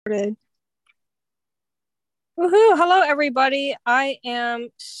Woohoo! Hello, everybody. I am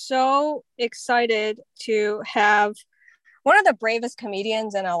so excited to have one of the bravest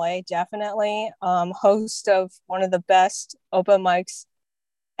comedians in LA, definitely, host of one of the best open mics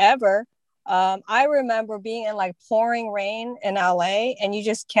ever. I remember being in like pouring rain in LA, and you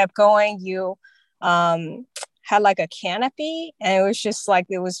just kept going. You had like a canopy, and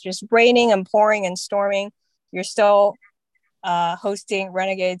it was just raining and pouring and storming. You're still hosting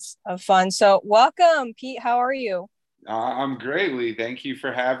Renegades of Fun. So, welcome, Pete. How are you? I'm great, Lee. Thank you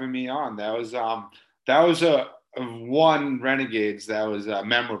for having me on. That was a one Renegades that was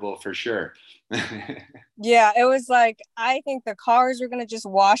memorable for sure. Yeah, it was like I think the cars were gonna just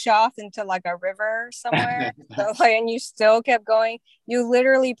wash off into like a river somewhere. So like, and you still kept going. You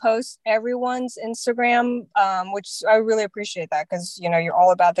literally post everyone's Instagram, which I really appreciate that because you're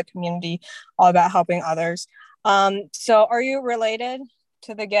all about the community, all about helping others. So are you related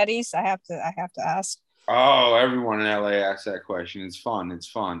to the Gettys? I have to ask. Oh, everyone in LA asks that question. It's fun. It's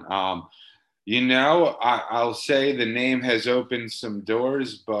fun. I'll say the name has opened some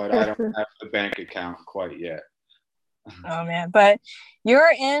doors, but I don't have the bank account quite yet. Oh man, but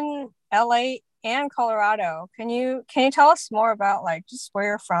you're in LA and Colorado. Can you tell us more about like just where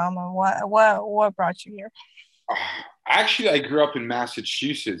you're from and what brought you here? Actually, I grew up in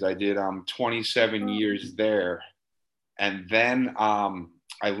Massachusetts. I did 27 Oh. years there, and then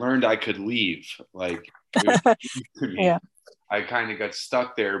I learned I could leave. Like it was to me. Yeah. I kind of got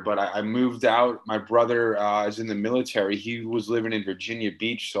stuck there, but I moved out. My brother is in the military. He was living in Virginia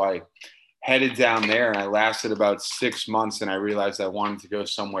Beach, so I headed down there, and I lasted about 6 months, and I realized I wanted to go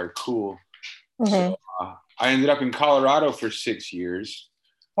somewhere cool. So Hmm. I ended up in Colorado for 6 years,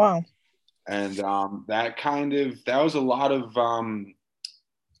 Wow. and that was a lot of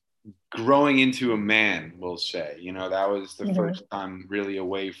growing into a man, we'll say. That was the Hmm. first time really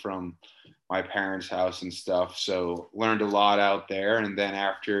away from my parents' house and stuff. So learned a lot out there. And then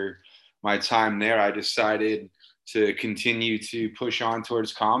after my time there, I decided to continue to push on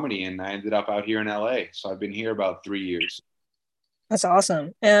towards comedy, and I ended up out here in LA. So I've been here about 3 years. That's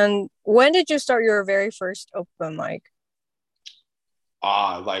awesome. And when did you start your very first open mic?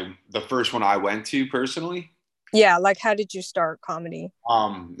 Like the first one I went to personally. Yeah, like how did you start comedy?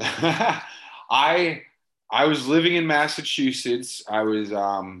 I I was living in Massachusetts. I was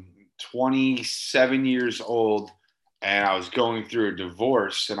 27 years old, and I was going through a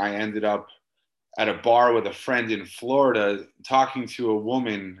divorce, and I ended up at a bar with a friend in Florida talking to a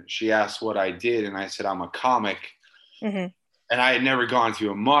woman. She asked what I did, and I said I'm a comic, Hmm. and I had never gone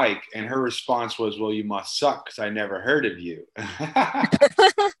to a mic. And her response was, "Well, you must suck because I never heard of you."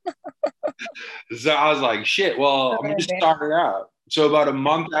 So I was like, "Shit, well, I'm Oh, just damn. starting out." So about a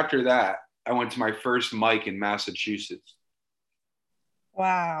month after that, I went to my first mic in Massachusetts.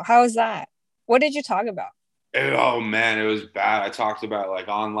 Wow. How was that? What did you talk about? Oh man, it was bad. I talked about like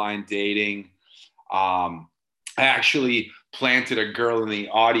online dating. I actually planted a girl in the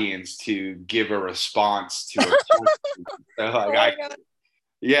audience to give a response to a question. So Oh like my God.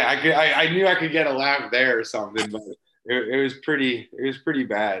 yeah, I knew I could get a laugh there or something, but it was pretty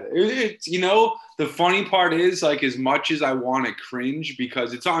bad. The funny part is like as much as I want to cringe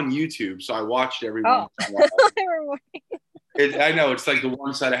because it's on YouTube, so I watched every Oh, once in a while. I remember. I know it's like the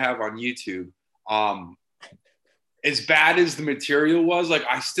one side I have on YouTube. Um, as bad as the material was, like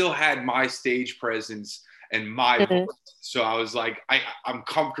I still had my stage presence and my voice. Mhm. So I was like, I'm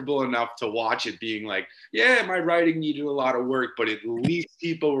comfortable enough to watch it being like, yeah, my writing needed a lot of work, but at least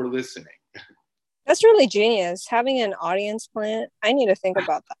people were listening. That's really genius. Having an audience plant. I need to think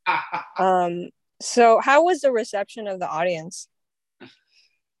about that. So how was the reception of the audience?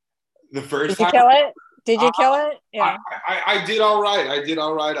 The first Did you time kill it? Did I, you kill it? I, Yeah. I did all right. I did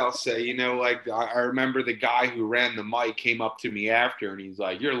all right, I'll say. Like I remember the guy who ran the mic came up to me after and he's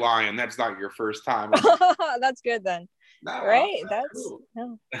like, "You're lying. That's not your first time." I'm like, That's good then. "No, Right? That's cool."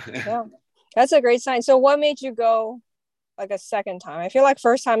 yeah. Yeah. That's a great sign. So what made you go like a second time? I feel like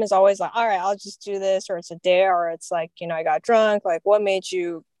first time is always like, all right, I'll just do this, or it's a dare, or it's like, I got drunk. Like what made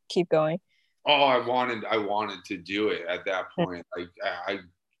you keep going? Oh, I wanted to do it at that point. Like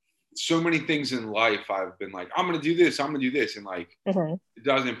so many things in life I've been like, I'm gonna do this, I'm gonna do this, and like Mm-hmm. it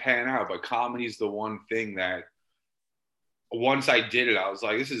doesn't pan out. But comedy's the one thing that once I did it, I was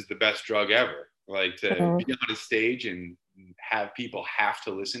like, this is the best drug ever. Like to be Mm-hmm. on a stage and have people have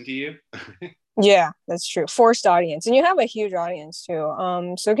to listen to you. Yeah, that's true. Forced audience. And you have a huge audience too.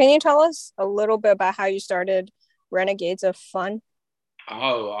 So can you tell us a little bit about how you started Renegades of Fun?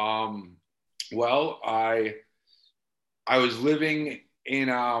 Oh, well, I was living in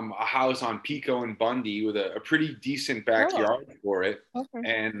a house on Pico and Bundy with a pretty decent Oh, backyard for it. okay.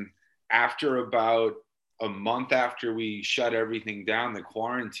 And after about a month after we shut everything down, the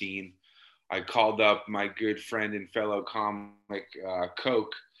quarantine, I called up my good friend and fellow comic,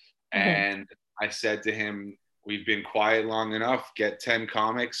 Coke, Hmm. and I said to him, "We've been quiet long enough. Get 10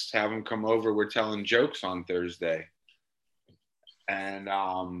 comics, have them come over. We're telling jokes on Thursday."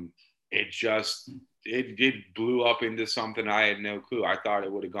 And it just it blew up into something I had no clue. I thought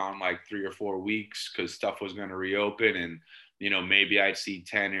it would have gone like 3 or 4 weeks because stuff was going to reopen, and maybe I'd see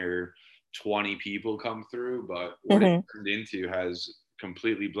 10 or 20 people come through. But what it Hmm. turned into has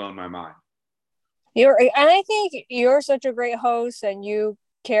completely blown my mind. And I think you're such a great host, and you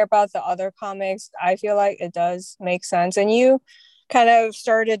care about the other comics. I feel like it does make sense, and you kind of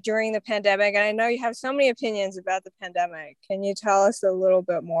started during the pandemic, and I know you have so many opinions about the pandemic. Can you tell us a little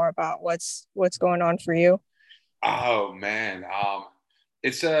bit more about what's going on for you? Oh man,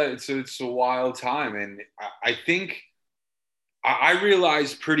 it's a wild time, and I think I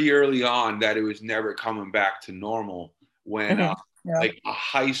realized pretty early on that it was never coming back to normal when Hmm. Yeah. like a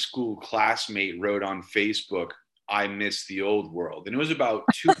high school classmate wrote on Facebook, "I miss the old world," and it was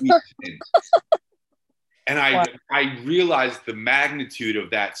about 2 weeks in, and Wow. I realized the magnitude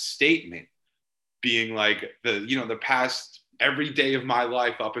of that statement being like the past every day of my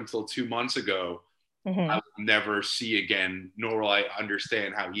life up until 2 months ago I Hmm. will never see again, nor will I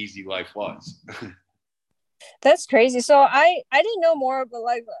understand how easy life was. That's crazy. So I didn't know more, but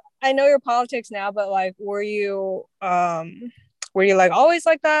like I know your politics now, but like were you like always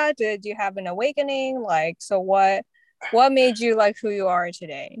like that? Did you have an awakening? Like so what made you like who you are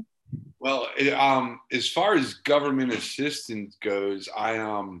today? Well, as far as government assistance goes, I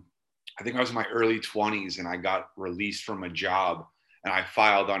think I was in my early 20s and I got released from a job and I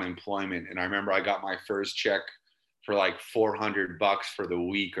filed unemployment. And I remember I got my first check for like $400 for the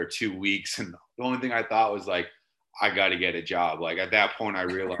week or 2 weeks. And the only thing I thought was like, I got to get a job. Like at that point, I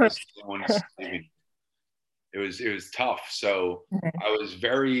realized no one's saving. It was tough. So Mhm. I was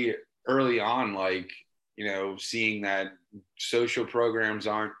very early on, like, seeing that social programs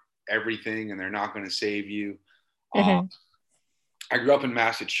aren't everything and they're not going to save you. Uh, Mhm. I grew up in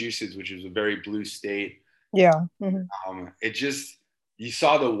Massachusetts, which is a very blue state. Yeah. Mhm. It just you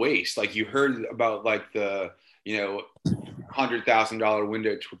saw the waste. Like you heard about like the $100,000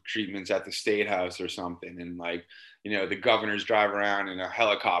 window treatments at the state house or something, and like the governors drive around in a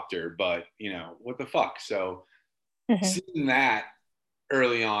helicopter, but what the fuck. So Mhm. seeing that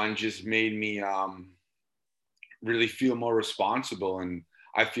early on just made me really feel more responsible, and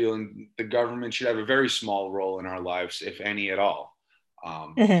I feel the government should have a very small role in our lives, if any at all.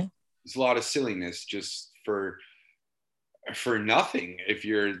 Mhm. There's a lot of silliness just for nothing if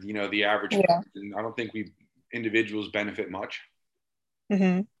you're the average Yeah. person. I don't think we individuals benefit much.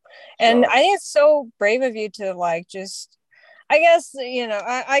 Mhm. And So I think it's so brave of you to like just I guess,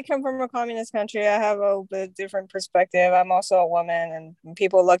 I come from a communist country. I have a bit different perspective. I'm also a woman, and when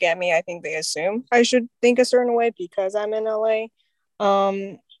people look at me, I think they assume I should think a certain way because I'm in LA.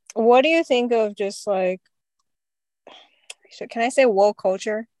 Um, what do you think of just like, can I say woke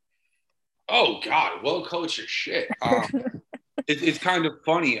culture? oh god, well culture shit. It's kind of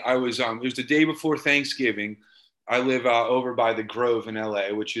funny. I was it was the day before Thanksgiving. I live over by the Grove in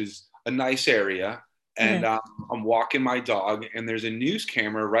LA, which is a nice area. And Mhm. I'm walking my dog, and there's a news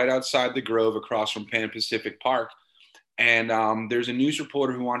camera right outside the Grove across from Pan Pacific Park. And there's a news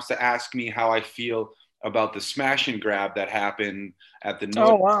reporter who wants to ask me how I feel about the smash and grab that happened at the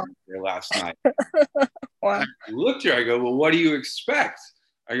Notre Oh, wow. Dame last night. I Wow. looked at her, I go, well, what do you expect?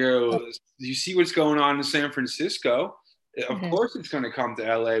 I go, do you see what's going on in San Francisco? Of Mhm. course it's going to come to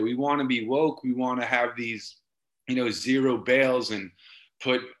LA. We want to be woke. We want to have these, zero bails and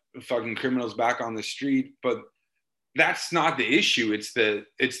put fucking criminals back on the street. But that's not the issue. It's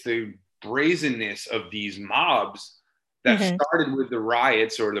the brazenness of these mobs that Mhm. started with the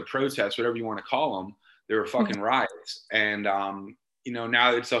riots or the protests, whatever you want to call them. They were Mhm. fucking riots, and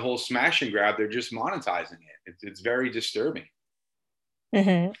now it's a whole smash and grab. They're just monetizing it. It's very disturbing.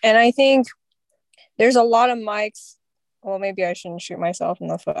 Mhm. And I think there's a lot of mics. Well, maybe I shouldn't shoot myself in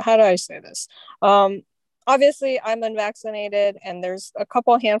the foot. How do I say this? Um, Obviously, I'm unvaccinated, and there's a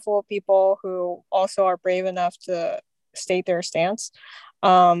couple handful of people who also are brave enough to state their stance.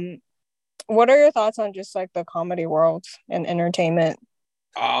 Um, what are your thoughts on just like the comedy world and entertainment?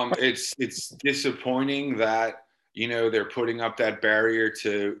 It's disappointing that they're putting up that barrier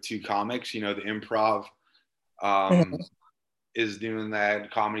to comics. The improv um, Mhm. is doing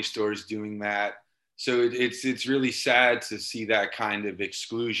that. Comedy Store is doing that. So it's really sad to see that kind of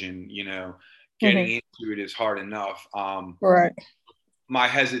exclusion. Getting Mhm. into it is hard enough. Right. my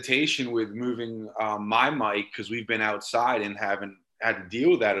hesitation with moving my mic, because we've been outside and haven't had to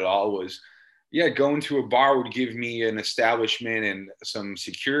deal with that at all, was, yeah, going to a bar would give me an establishment and some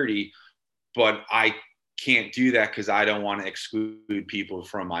security, but I can't do that because I don't want to exclude people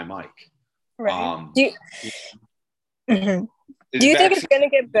from my mic. Right. Do you think it's going to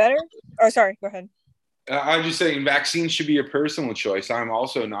get better? Oh, sorry, go ahead. I'm just saying vaccines should be a personal choice. I'm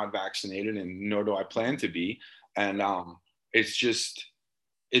also not vaccinated, and nor do I plan to be. And it's just,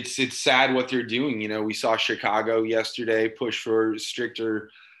 it's sad what they're doing. You know, we saw Chicago yesterday push for stricter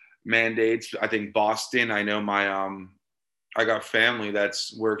mandates. I think Boston, I know I got family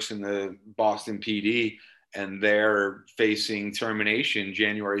that's works in the Boston PD, and they're facing termination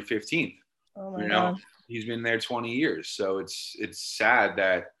January 15th. Oh my God. He's been there 20 years. So it's sad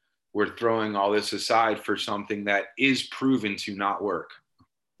that we're throwing all this aside for something that is proven to not work.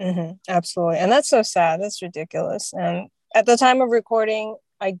 Mm-hmm. Absolutely. And that's so sad. That's ridiculous. And at the time of recording,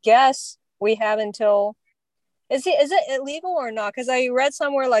 I guess we have until, is it illegal or not? Because I read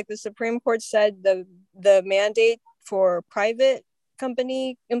somewhere like the Supreme Court said the mandate for private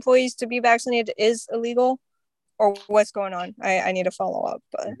company employees to be vaccinated is illegal, or what's going on? I need to follow up.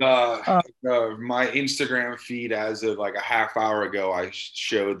 But my Instagram feed as of like a half hour ago, I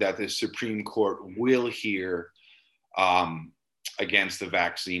showed that the Supreme Court will hear against the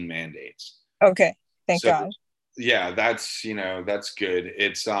vaccine mandates. Okay, thank God. Yeah, that's good.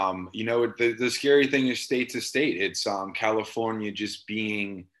 It's the scary thing is state to state. It's California just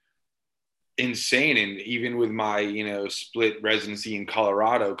being insane. And even with my split residency in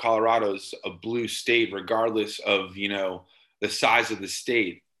Colorado's a blue state regardless of the size of the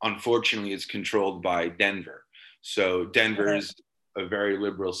state. Unfortunately, it's controlled by Denver. So Denver is a very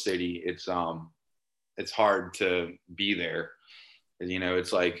liberal city. It's hard to be there.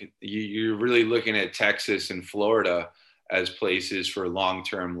 It's like you're really looking at Texas and Florida as places for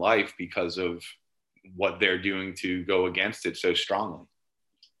long-term life because of what they're doing to go against it so strongly.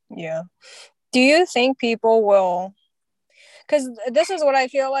 Yeah. Do you think people will, because this is what I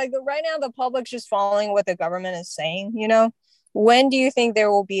feel like right now, the public's just following what the government is saying, when do you think there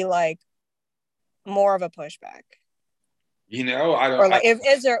will be like more of a pushback? I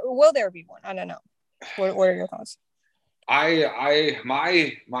don't, will there be one? I don't know. What are your thoughts? My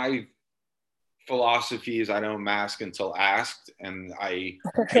philosophy is I don't mask until asked, and I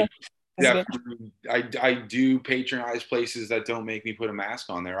do patronize places that don't make me put a mask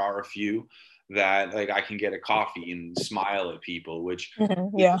on. There are a few that like I can get a coffee and smile at people, which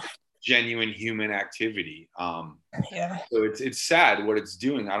is genuine human activity. So it's sad what it's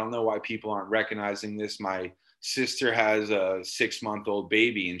doing. I don't know why people aren't recognizing this. My sister has a 6-month-old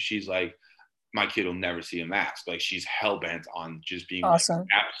baby, and she's like, my kid will never see a mask. Like she's hell-bent on just being awesome. Like,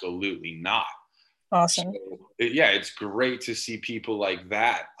 absolutely not. Awesome. So, it's great to see people like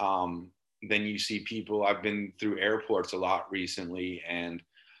that. Then you see people, I've been through airports a lot recently, and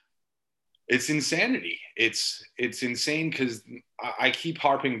it's insanity. It's insane because I keep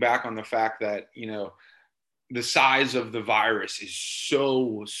harping back on the fact that, the size of the virus is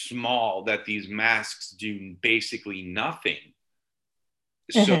so small that these masks do basically nothing.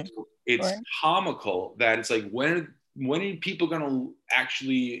 So it's comical that it's like, when are people going to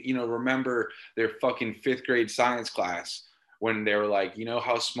actually, remember their fucking 5th grade science class when they were like,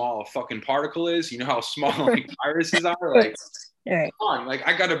 how small a fucking particle is? How small like viruses are? Like, come on, like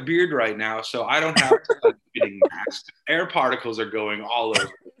I got a beard right now, so I don't have to getting masks. Air particles are going all over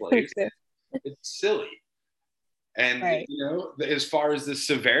the place. It's silly. And, as far as the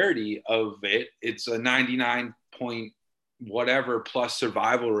severity of it, it's a 99 point whatever plus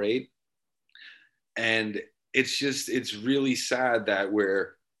survival rate. And it's really sad that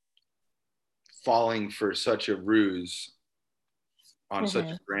we're falling for such a ruse on such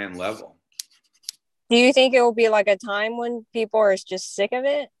a grand level. Do you think it will be like a time when people are just sick of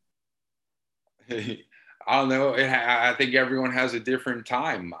it? I don't know. I think everyone has a different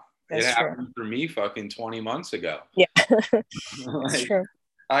time. That's it happened for me fucking 20 months ago. Yeah. That's true.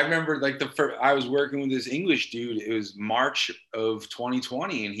 I remember like I was working with this English dude. It was March of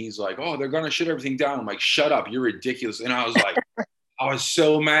 2020. And he's like, oh, they're going to shut everything down. I'm like, shut up. You're ridiculous. And I was like, I was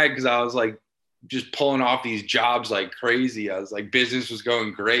so mad because I was like just pulling off these jobs like crazy. I was like, business was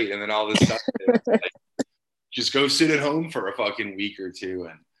going great. And then all this stuff, like, just go sit at home for a fucking week or two.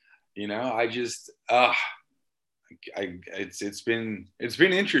 And, I just, it's been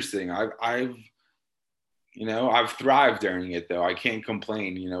interesting. I've thrived during it though. I can't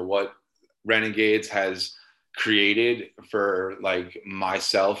complain. What Renegades has created for like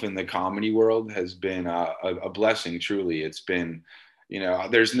myself in the comedy world has been a blessing. Truly. It's been,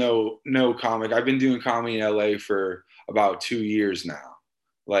 there's no comic. I've been doing comedy in LA for about 2 years now.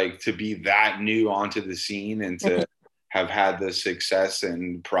 like to be that new onto the scene and to have had the success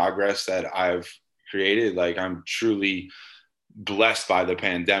and progress that I've created. Like I'm truly blessed by the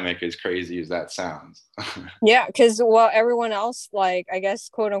pandemic, as crazy as that sounds. Yeah, because well, everyone else, like I guess,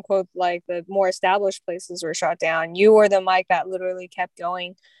 quote unquote, like the more established places were shut down. You were the mic that literally kept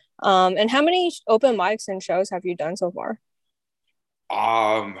going. And how many open mics and shows have you done so far?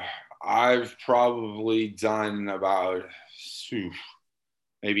 I've probably done about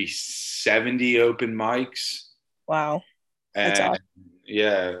maybe 70 open mics. Wow, that's And awesome.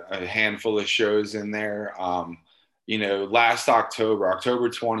 yeah, a handful of shows in there. Last October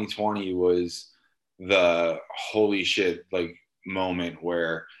 2020 was the holy shit like moment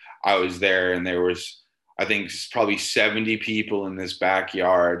where I was there and there was, I think, probably 70 people in this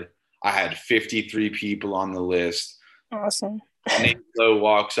backyard. I had 53 people on the list. Awesome. Nate Lowe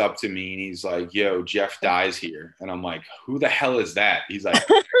walks up to me and he's like, "Yo, Jeff Dye's here." And I'm like, "Who the hell is that?" He's like,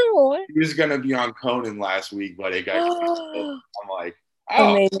 "He was going to be on Conan last week, but it got canceled." I'm like,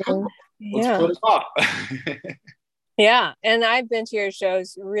 "Oh, Amazing. let's Yeah. put him up." Yeah. And I've been to your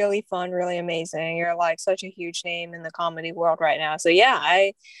shows. Really fun, really amazing. You're like such a huge name in the comedy world right now. So yeah,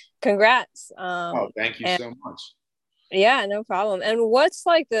 congrats. Oh, thank you And so much. yeah, no problem. And what's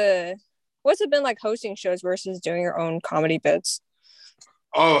it been like hosting shows versus doing your own comedy bits?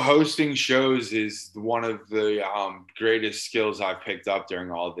 Oh, hosting shows is one of the greatest skills I've picked up during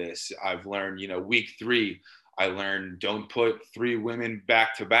all this. I've learned, week 3, I learned don't put 3 women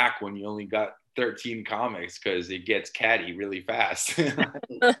back to back when you only got 13 comics because it gets catty really fast.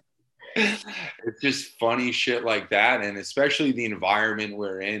 It's just funny shit like that. And especially the environment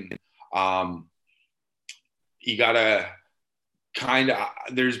we're in. You gotta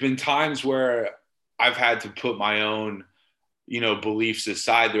there's been times where I've had to put my own beliefs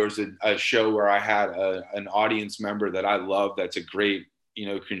aside. There was a show where I had an audience member that I love that's a great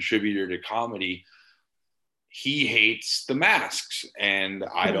contributor to comedy. He hates the masks and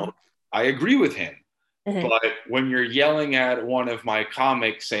I agree with him. Mm-hmm. But when you're yelling at one of my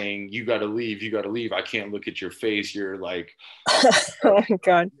comics saying you got to leave, I can't look at your face, you're like, oh my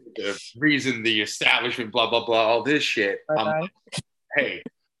god, the reason the establishment blah blah blah, all this shit. I'm like, hey,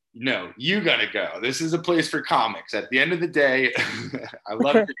 no, you gotta go. This is a place for comics. At the end of the day, I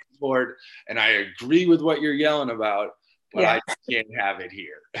love your support and I agree with what you're yelling about, but I can't have it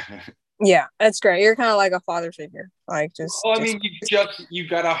here. Yeah, that's great. You're kind of like a father figure. Like I mean, you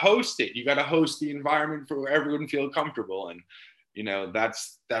gotta host it. You gotta host the environment for where everyone feel comfortable, and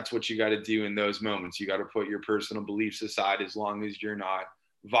that's what you got to do in those moments. You got to put your personal beliefs aside as long as you're not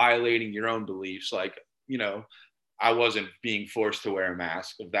violating your own beliefs. Like I wasn't being forced to wear a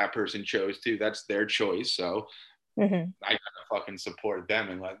mask. If that person chose to, that's their choice. So I gotta fucking support them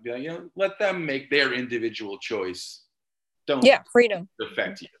and let them make their individual choice. Don't freedom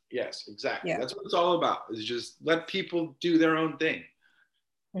affect you. Yes, exactly. That's what it's all about. Is just let people do their own thing.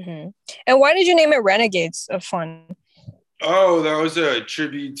 And why did you name it Renegades of Fun? Oh, that was a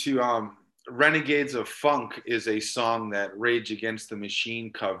tribute to Renegades of Funk is a song that Rage Against the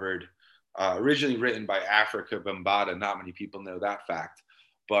Machine covered. Originally written by Africa Bambaataa. Not many people know that fact.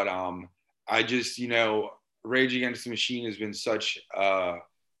 But I just, Rage Against the Machine has been such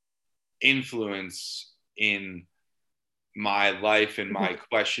influence in my life and my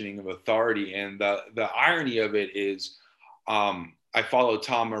questioning of authority. And the irony of it is I follow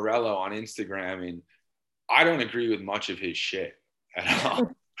Tom Morello on Instagram and I don't agree with much of his shit at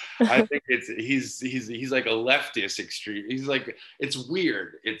all. I think he's like a leftist extreme. He's like, it's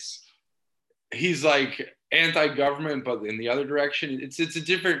weird. He's like anti-government, but in the other direction,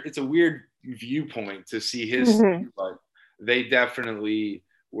 it's a weird viewpoint to see his, but they definitely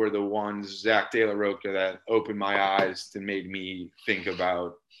were the ones, Zach De La Rocha, that opened my eyes and made me think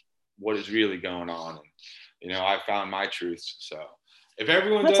about what is really going on. And, I found my truths. So if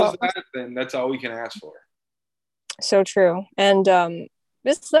everyone does that, then that's all we can ask for. So true. And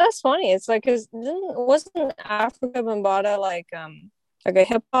that's funny. It's like, wasn't Africa Bambaataa like a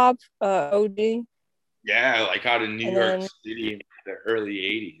hip hop OD? Yeah, like out in New York City in the early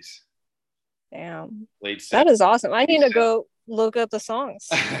 80s. Damn. Late 70s. That is awesome. I need to go look up the songs.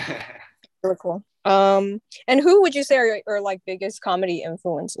 Really cool. And who would you say are like biggest comedy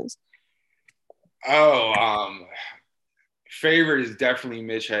influences? Favorite is definitely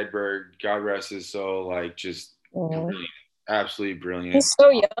Mitch Hedberg. God rest his soul. Like just brilliant. Absolutely brilliant. He's so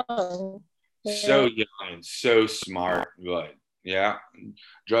young. So young and so smart. But yeah,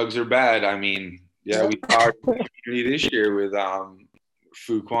 drugs are bad. I mean, we started this year with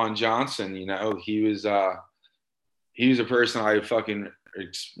Fuquan Johnson. He was a person I fucking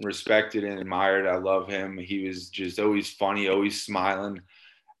respected and admired. I love him. He was just always funny, always smiling.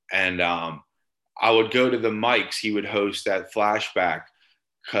 And I would go to the mics he would host at Flashback,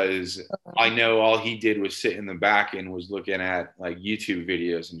 because I know all he did was sit in the back and was looking at like YouTube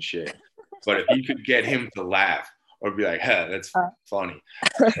videos and shit. But if you could get him to laugh or be like, "Huh, that's funny,"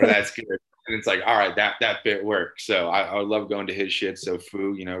 or "That's good," and it's like, all right, that bit works. So I would love going to his shit. So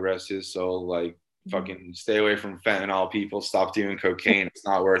Fu, rest his soul, like fucking stay away from fentanyl, people. Stop doing cocaine. It's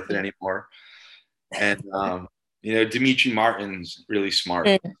not worth it anymore. And Demetri Martin's really smart.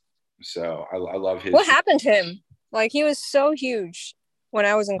 So I love his. What happened to him? Like, he was so huge when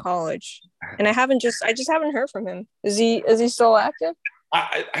I was in college, and I just haven't heard from him. Is he still active?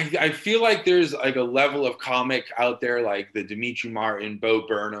 I feel like there's like a level of comic out there, like the Demetri Martin, Bo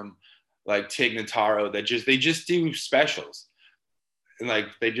Burnham, like Tig Notaro, that they just do specials. And like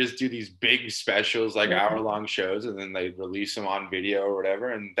they just do these big specials, like hour-long shows, and then they release them on video or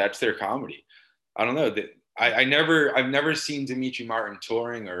whatever, and that's their comedy. I don't know. I've never seen Demetri Martin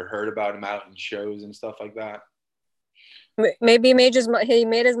touring or heard about him out in shows and stuff like that. Maybe he made his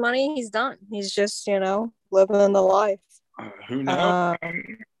money. He's done. He's just living the life. Who knows?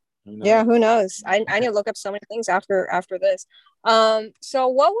 Yeah, who knows? I need to look up so many things after this. So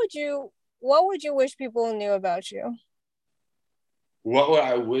what would you wish people knew about you? What would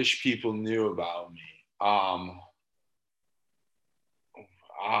I wish people knew about me?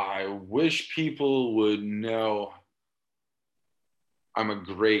 I wish people would know I'm a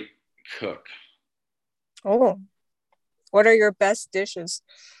great cook. Oh, what are your best dishes?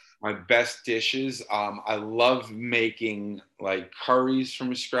 My best dishes. I love making like curries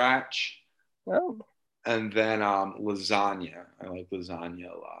from scratch. Oh. And then lasagna. I like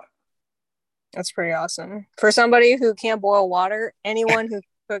lasagna a lot. That's pretty awesome. For somebody who can't boil water, anyone who can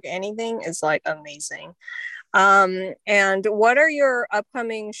cook anything is like amazing. And what are your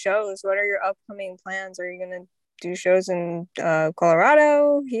upcoming shows? What are your upcoming plans? Are you gonna do shows in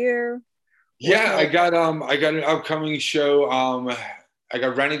Colorado here? Yeah, I got an upcoming show. I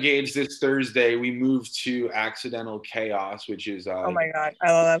got Renegades this Thursday. We moved to Accidental Chaos, which is oh my god,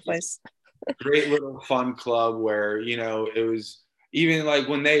 I love that place. Great little fun club where it was, even like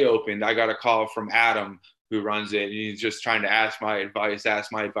when they opened, I got a call from Adam, who runs it, and he's just trying to ask my advice,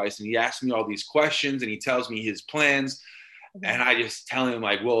 and he asked me all these questions, and he tells me his plans, and I just tell him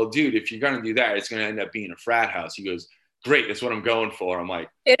like, well, dude, if you're gonna do that, it's gonna end up being a frat house. He goes, great, that's what I'm going for. I'm like,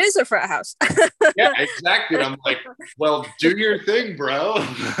 it is a frat house. Yeah, exactly. And I'm like, well, do your thing, bro.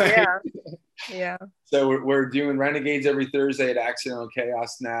 Yeah. So we're doing Renegades every Thursday at Accidental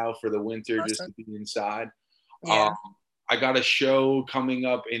Chaos now for the winter, awesome. Just to be inside. Yeah. I got a show coming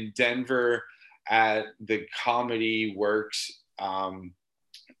up in Denver at the Comedy Works. I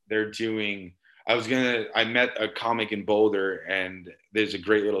met a comic in Boulder, and there's a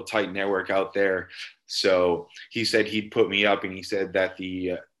great little tight network out there. So he said he'd put me up, and he said that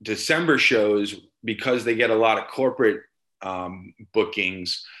the December shows, because they get a lot of corporate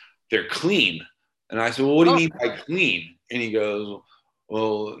bookings, they're clean. And I said, well, what do you mean by clean? And he goes,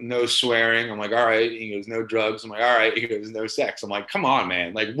 well, no swearing. I'm like, all right. He goes, no drugs. I'm like, all right. He goes, no sex. I'm like, come on,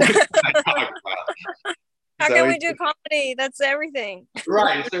 man. Like, what are I talking about? How can we do comedy? That's everything.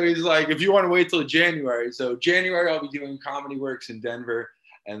 Right. So he's like, if you want to wait till January. So January, I'll be doing Comedy Works in Denver.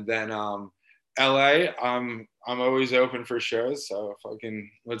 And then LA, I'm always open for shows. So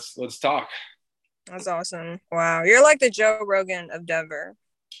fucking let's talk. That's awesome. Wow. You're like the Joe Rogan of Denver.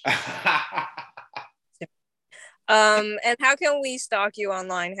 And how can we stalk you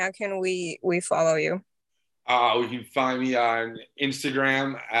online? How can we follow you? We can find me on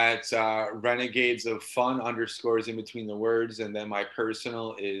Instagram at Renegades of Fun _ in between the words, and then my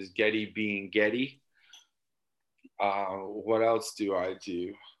personal is Getty Being Getty. What else do I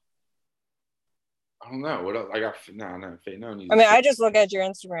do? I don't know. What else? I got no need. I mean, I just look at your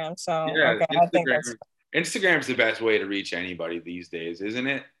Instagram, so yeah, okay, I think Instagram's the best way to reach anybody these days, isn't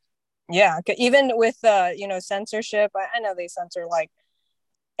it? Yeah, even with censorship, I know they censor like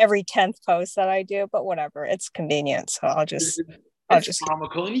every 10th post that I do, but whatever, it's convenient, so I'll just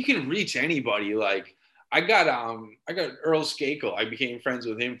comical, and you can reach anybody. Like I got Earl Skakel. I became friends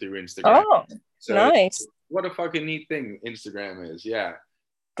with him through Instagram. Oh, so nice. What a fucking neat thing Instagram is. Yeah,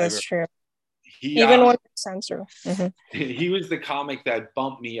 that's true. Even when censor. Mm-hmm. He was the comic that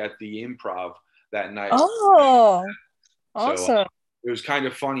bumped me at the Improv that night. Oh, awesome. So, it was kind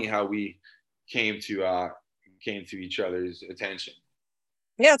of funny how we came to each other's attention.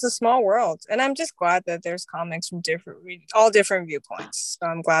 Yeah, it's a small world, and I'm just glad that there's comics from all different viewpoints. So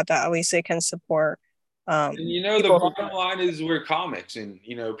I'm glad that at least they can support. And the bottom line is we're comics, and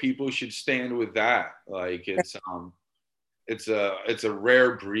people should stand with that. Like it's a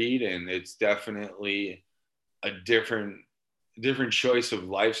rare breed, and it's definitely a different different choice of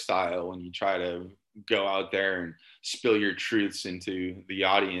lifestyle when you try to go out there and spill your truths into the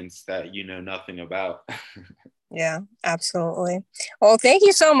audience that you know nothing about. Yeah, absolutely. Well, thank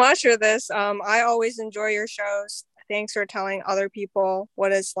you so much for this. I always enjoy your shows. Thanks for telling other people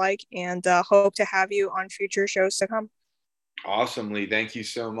what it's like, and hope to have you on future shows to come. Awesomely. Thank you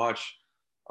so much.